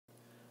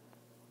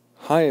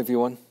Hi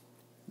everyone,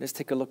 let's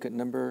take a look at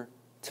number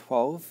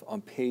 12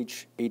 on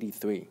page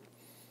 83.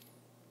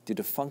 Do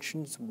the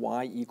functions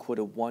y equal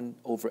to 1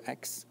 over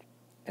x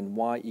and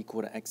y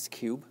equal to x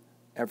cubed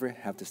ever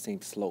have the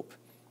same slope?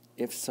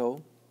 If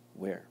so,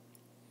 where?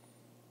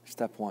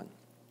 Step 1.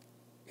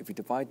 If we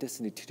divide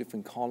this into two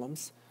different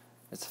columns,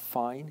 let's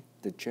find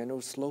the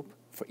general slope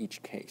for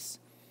each case.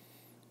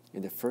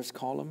 In the first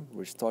column,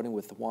 we're starting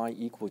with y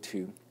equal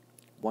to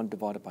 1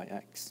 divided by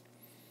x.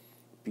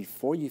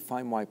 Before you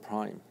find y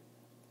prime,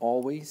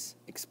 always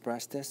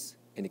express this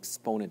in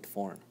exponent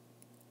form.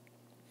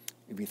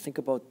 If you think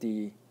about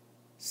the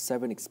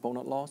 7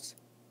 exponent laws,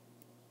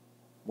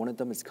 one of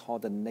them is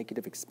called the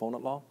negative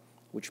exponent law,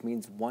 which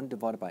means 1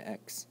 divided by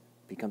x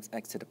becomes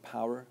x to the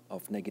power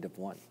of negative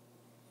 1.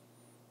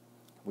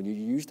 When you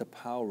use the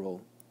power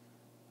rule,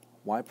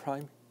 y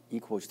prime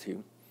equals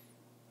to,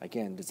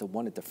 again, there's a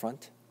 1 at the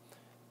front.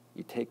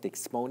 You take the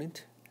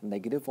exponent,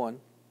 negative 1,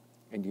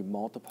 and you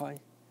multiply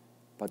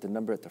by the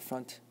number at the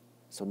front.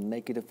 So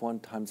negative 1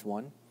 times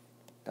 1,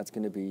 that's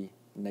going to be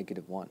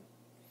negative 1.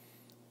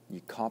 You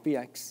copy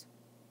x,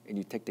 and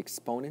you take the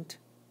exponent,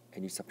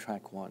 and you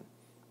subtract 1.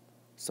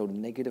 So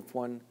negative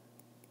 1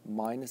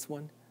 minus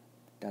 1,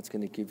 that's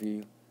going to give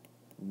you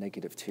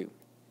negative 2.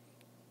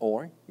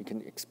 Or you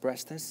can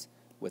express this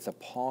with a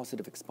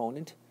positive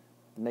exponent,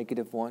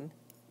 negative 1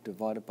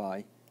 divided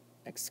by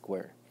x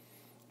squared.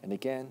 And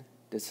again,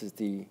 this is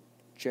the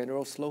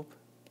general slope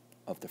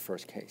of the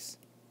first case.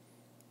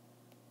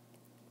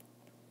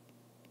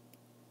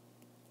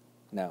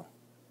 Now,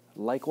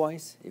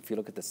 likewise, if you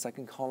look at the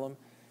second column,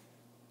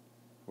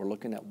 we're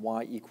looking at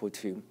y equal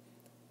to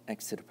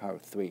x to the power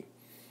of 3.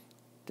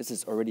 This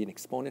is already in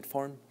exponent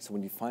form, so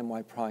when you find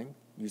y prime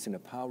using the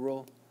power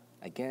rule,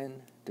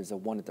 again, there's a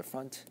 1 at the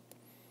front.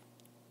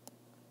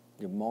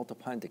 You're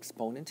multiplying the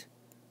exponent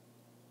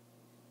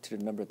to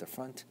the number at the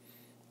front.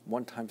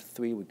 1 times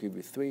 3 would give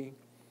you 3.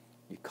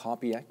 You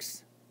copy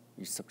x,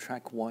 you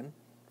subtract 1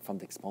 from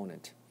the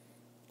exponent.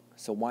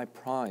 So y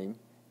prime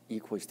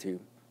equals to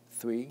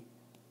 3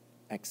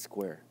 x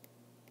squared.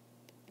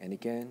 And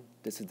again,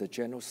 this is the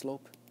general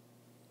slope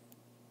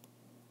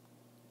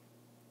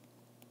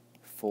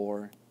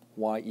for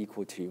y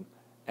equal to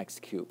x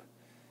cubed.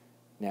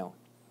 Now,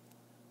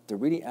 they're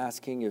really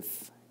asking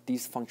if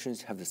these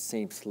functions have the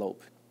same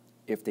slope.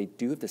 If they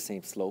do have the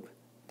same slope,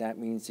 that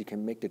means you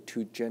can make the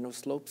two general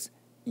slopes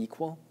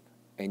equal,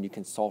 and you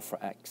can solve for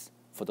x,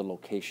 for the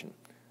location.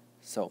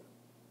 So,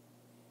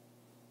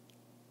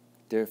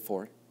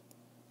 therefore,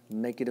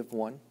 negative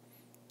 1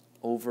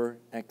 over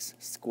x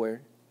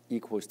squared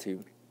equals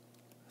to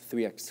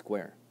 3x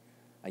squared.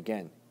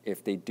 Again,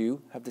 if they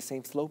do have the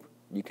same slope,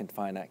 you can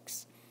find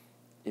x.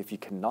 If you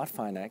cannot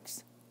find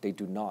x, they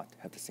do not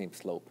have the same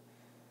slope.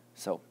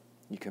 So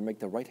you can make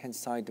the right-hand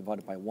side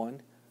divided by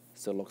 1,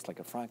 so it looks like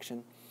a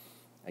fraction.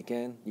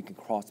 Again, you can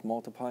cross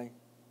multiply.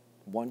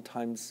 1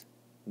 times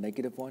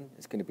negative 1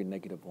 is going to be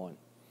negative 1.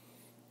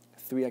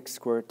 3x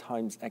squared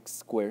times x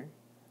squared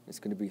is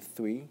going to be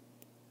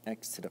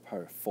 3x to the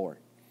power of 4.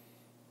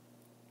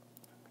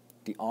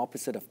 The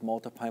opposite of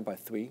multiplying by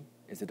 3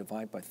 is to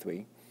divide by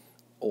 3,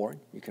 or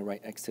you can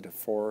write x to the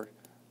 4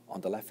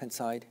 on the left-hand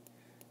side,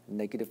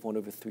 negative 1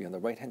 over 3 on the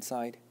right-hand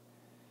side.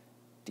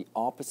 The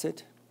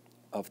opposite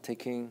of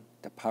taking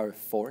the power of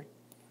 4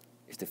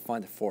 is to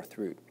find the fourth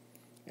root.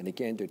 And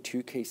again, there are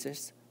two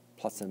cases,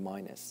 plus and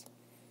minus.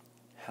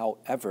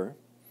 However,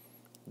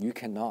 you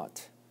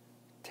cannot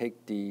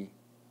take the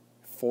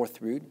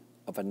fourth root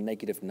of a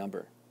negative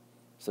number.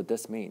 So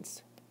this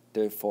means,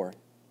 therefore,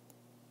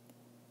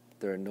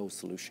 there are no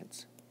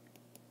solutions.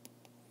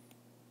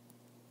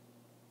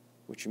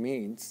 Which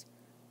means,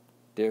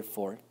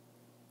 therefore,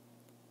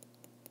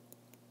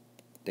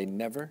 they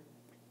never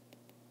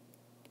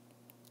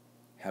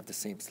have the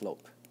same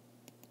slope.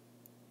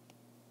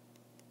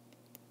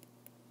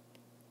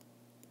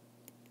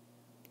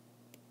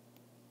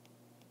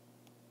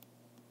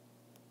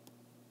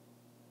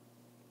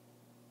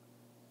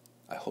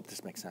 I hope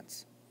this makes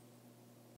sense.